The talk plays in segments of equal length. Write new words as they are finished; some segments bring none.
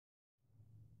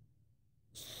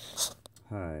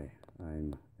Hi,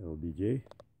 I'm LBJ.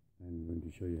 I'm going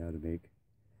to show you how to make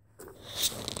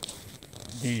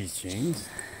these chains.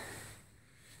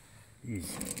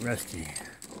 These rusty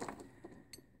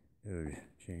old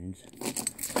chains.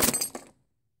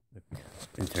 Look,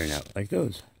 and turn out like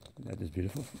those. Isn't that just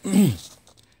beautiful?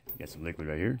 Got some liquid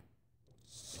right here.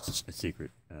 It's a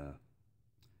secret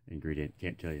ingredient,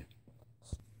 can't tell you.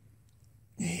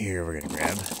 Here we're gonna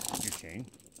grab your chain.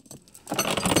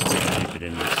 Dip it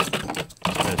in this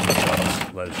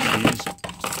lettuce cheese.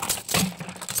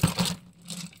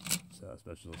 So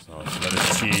special sauce,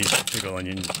 lettuce, cheese, pickle,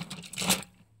 onion,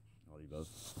 all the above.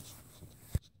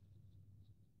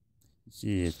 You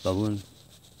see it's bubbling.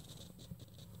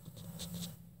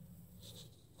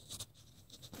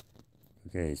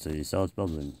 Okay, so you saw it's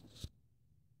bubbling.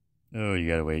 Oh, you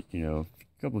gotta wait, a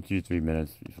couple, 2-3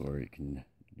 minutes before it can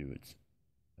do its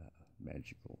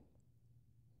magical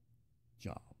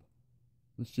job.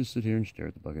 Let's just sit here and stare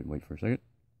at the bucket and wait for a second.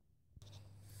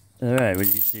 Alright, well,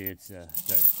 you see it's starting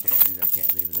to change. I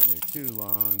can't leave it in there too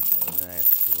long, so then I have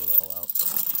to pull it all out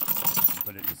and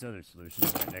put it in this other solution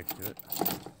right next to it.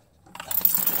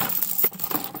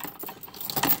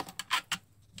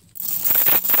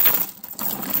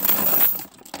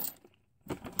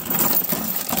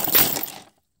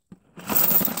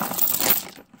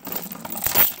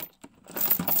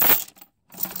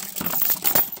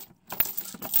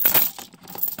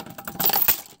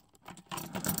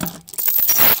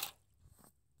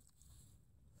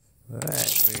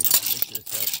 Alright, we mix this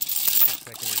up a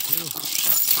second or two.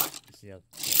 You see how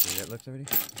pretty that looks already?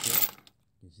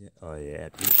 You see it? Oh yeah,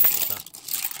 beautiful.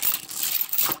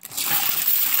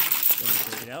 Then you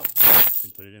take it out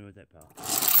and put it in with that pal.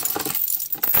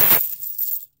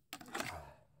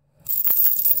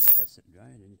 And let that sit and dry,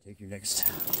 and then you take your next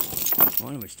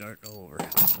one and we start all over.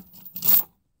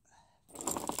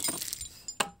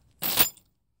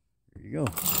 There you go.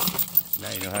 Now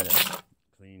you know how to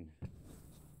clean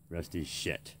rusty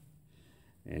shit.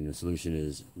 And the solution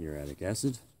is muriatic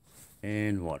acid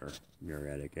and water.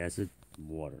 Muriatic acid,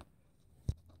 water.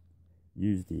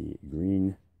 Use the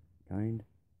green kind.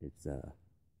 It's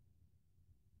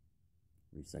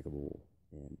recyclable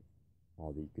and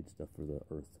all the good stuff for the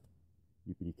earth.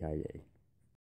 Yippee-ki-yay.